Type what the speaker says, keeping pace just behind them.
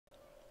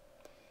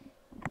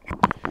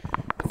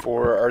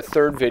For our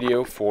third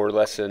video for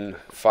lesson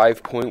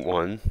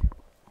 5.1,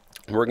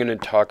 we're going to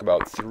talk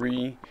about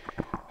three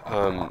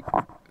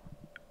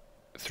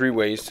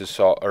ways to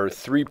solve, or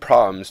three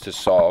problems to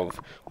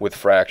solve with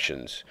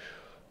fractions.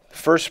 The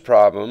first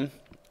problem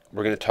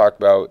we're going to talk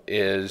about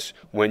is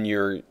when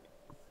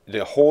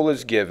the whole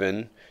is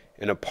given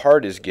and a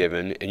part is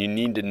given and you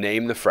need to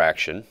name the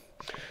fraction.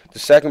 The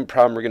second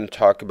problem we're going to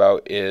talk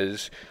about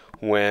is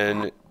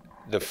when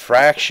the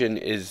fraction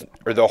is,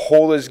 or the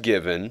whole is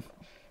given,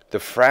 the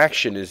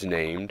fraction is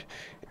named,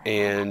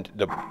 and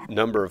the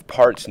number of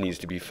parts needs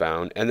to be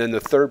found. And then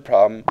the third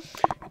problem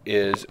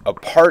is a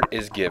part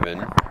is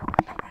given,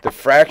 the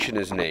fraction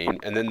is named,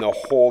 and then the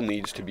whole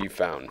needs to be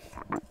found.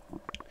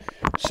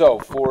 So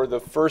for the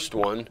first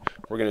one,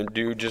 we're going to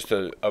do just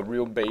a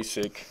real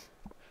basic,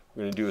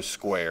 we're going to do a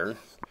square.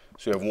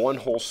 So we have one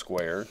whole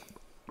square,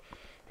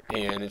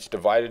 and it's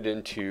divided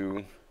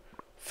into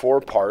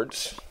 4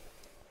 parts.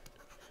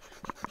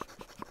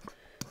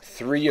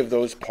 3 of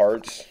those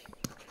parts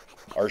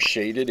are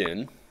shaded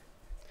in.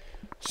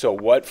 So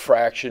what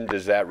fraction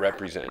does that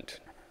represent?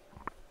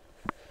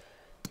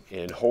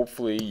 And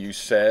hopefully you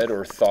said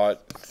or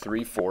thought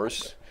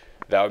 3/4.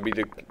 That would be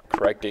the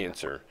correct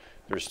answer.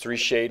 There's 3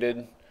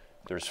 shaded,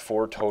 there's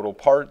 4 total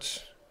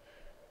parts.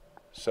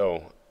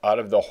 So out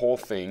of the whole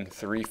thing,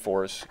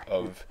 3/4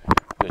 of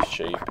the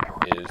shape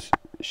is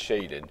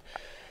shaded.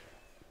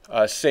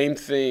 Same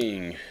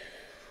thing,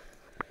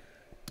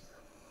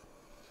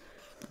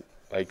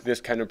 like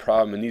this kind of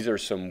problem, and these are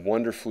some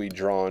wonderfully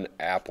drawn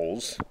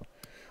apples.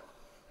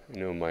 You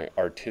know, my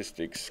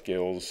artistic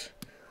skills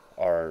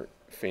are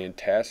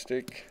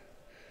fantastic.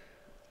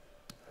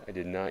 I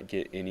did not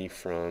get any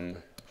from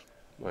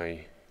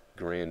my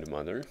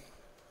grandmother.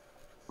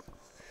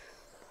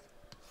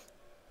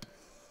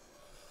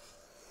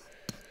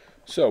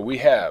 So we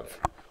have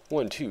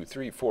 1, 2,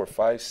 3, 4,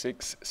 5,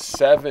 6,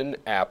 7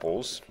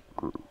 apples,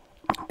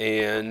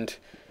 and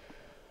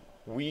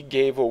we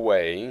gave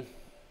away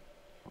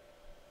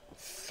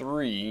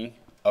 3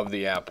 of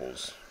the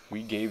apples.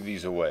 We gave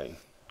these away.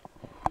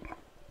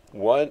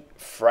 What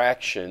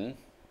fraction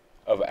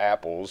of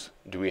apples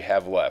do we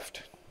have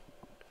left?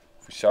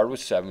 If we started with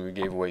 7, we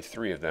gave away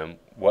 3 of them.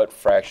 What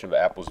fraction of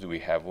apples do we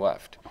have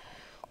left?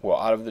 Well,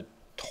 out of the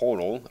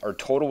total, our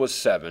total was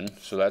 7,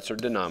 so that's our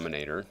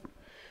denominator.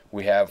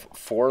 We have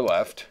 4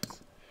 left,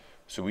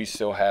 so we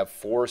still have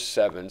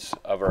 4/7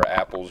 of our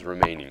apples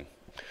remaining.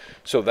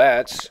 So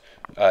that's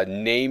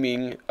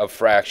naming a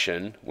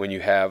fraction when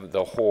you have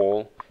the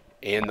whole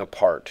and the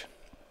part.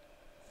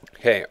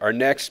 Okay, our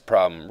next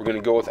problem, we're going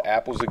to go with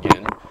apples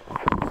again.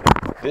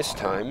 This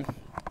time,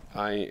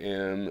 I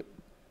am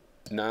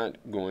not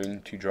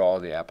going to draw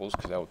the apples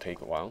because that will take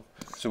a while.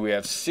 So we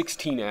have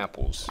 16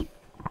 apples.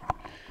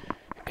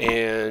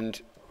 And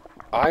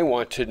I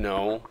want to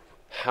know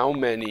how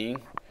many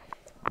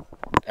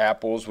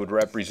apples would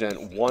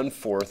represent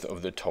 1/4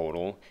 of the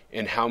total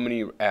and how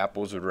many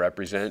apples would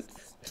represent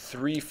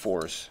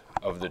 3/4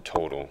 of the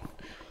total.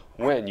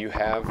 When you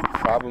have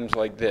problems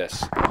like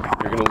this,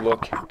 you're going to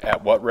look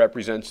at what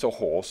represents the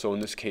whole. So in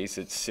this case,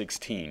 it's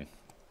 16.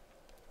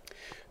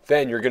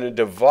 Then you're going to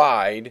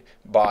divide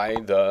by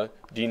the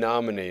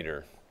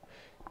denominator.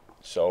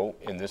 So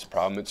in this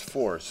problem, it's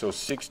 4. So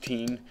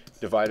 16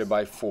 divided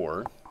by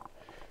 4.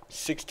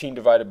 16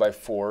 divided by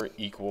 4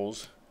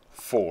 equals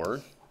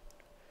 4.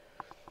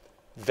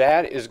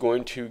 That is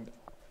going to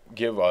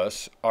give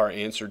us our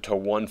answer to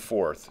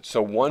 1/4.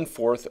 So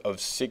 1/4 of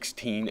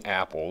 16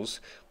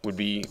 apples would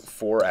be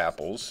 4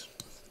 apples.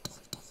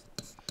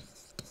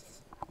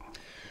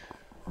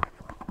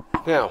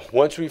 Now,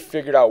 once we've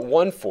figured out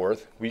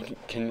 1/4, we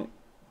can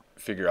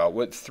figure out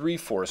what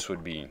 3/4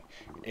 would be.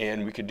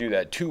 And we could do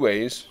that 2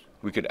 ways.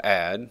 We could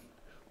add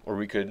or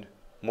we could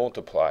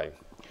multiply.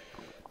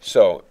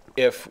 So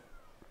if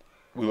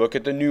we look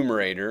at the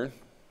numerator,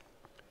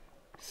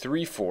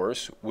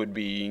 3/4 would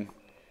be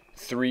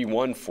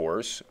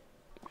 3/1/4.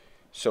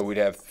 So we'd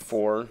have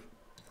 4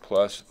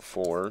 plus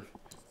 4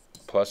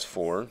 plus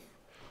 4,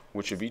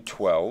 which would be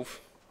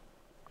 12.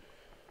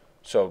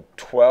 So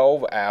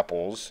 12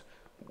 apples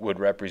would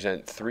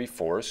represent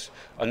 3/4.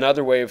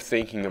 Another way of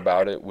thinking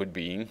about it would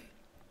be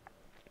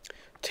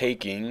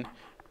taking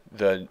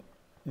the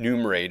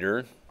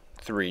numerator,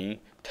 3,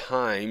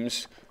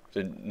 times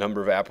the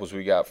number of apples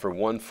we got for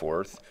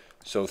 1/4.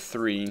 So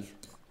 3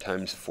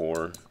 times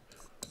 4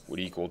 would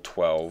equal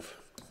 12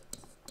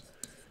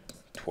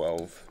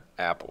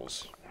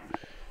 apples.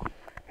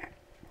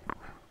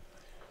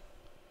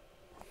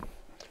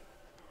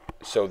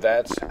 So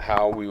that's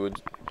how we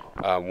would,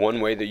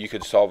 one way that you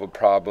could solve a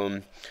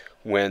problem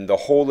when the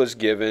whole is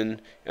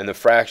given and the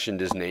fraction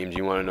is named.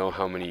 You want to know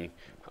how many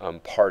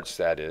parts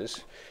that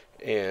is.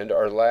 And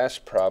our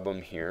last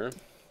problem here,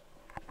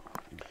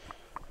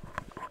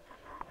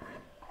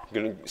 I'm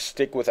going to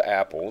stick with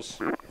apples.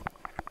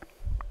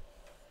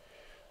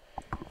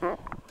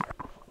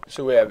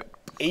 So we have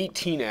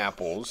 18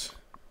 apples,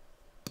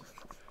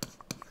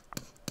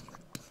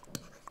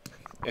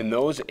 and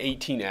those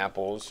 18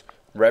 apples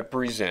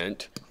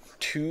represent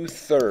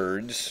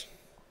 2/3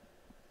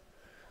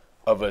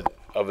 of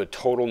a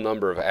total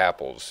number of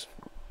apples.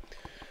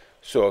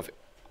 So if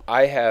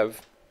I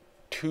have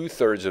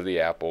 2/3 of the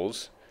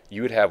apples,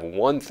 you would have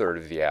 1/3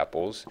 of the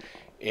apples,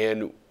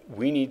 and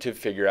we need to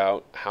figure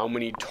out how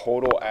many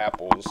total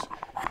apples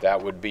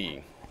that would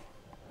be.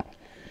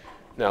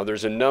 Now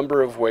there's a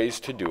number of ways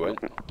to do it.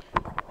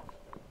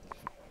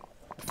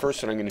 The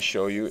first one I'm going to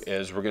show you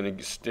is we're going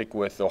to stick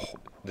with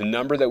the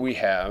number that we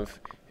have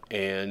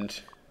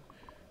and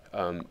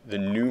the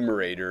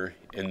numerator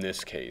in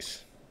this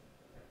case.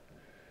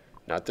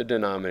 Not the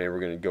denominator, we're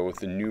going to go with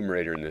the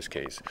numerator in this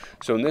case.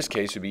 So in this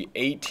case it would be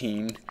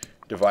 18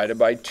 divided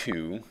by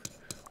 2,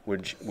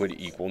 which would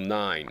equal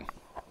 9.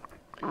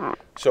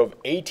 So if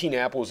 18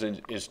 apples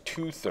is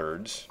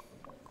 2/3,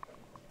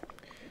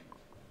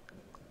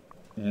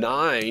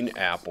 9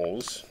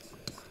 apples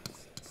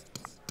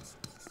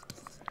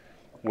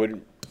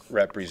would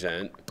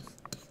represent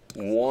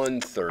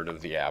 1/3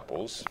 of the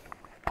apples.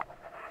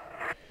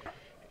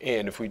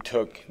 And if we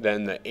took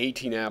then the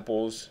 18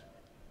 apples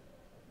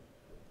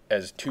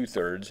as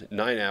 2/3,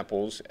 9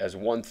 apples as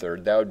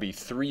 1/3, that would be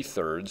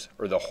 3/3,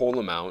 or the whole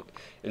amount.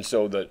 And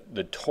so the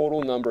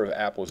total number of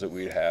apples that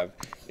we'd have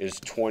is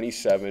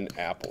 27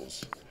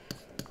 apples.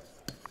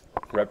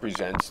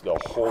 Represents the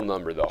whole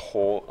number, the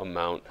whole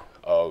amount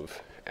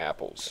of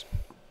apples.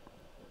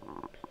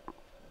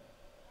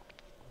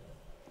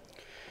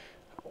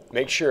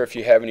 Make sure if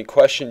you have any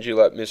questions you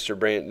let Mr.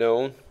 Brandt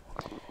know,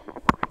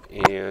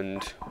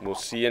 and we'll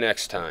see you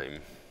next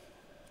time.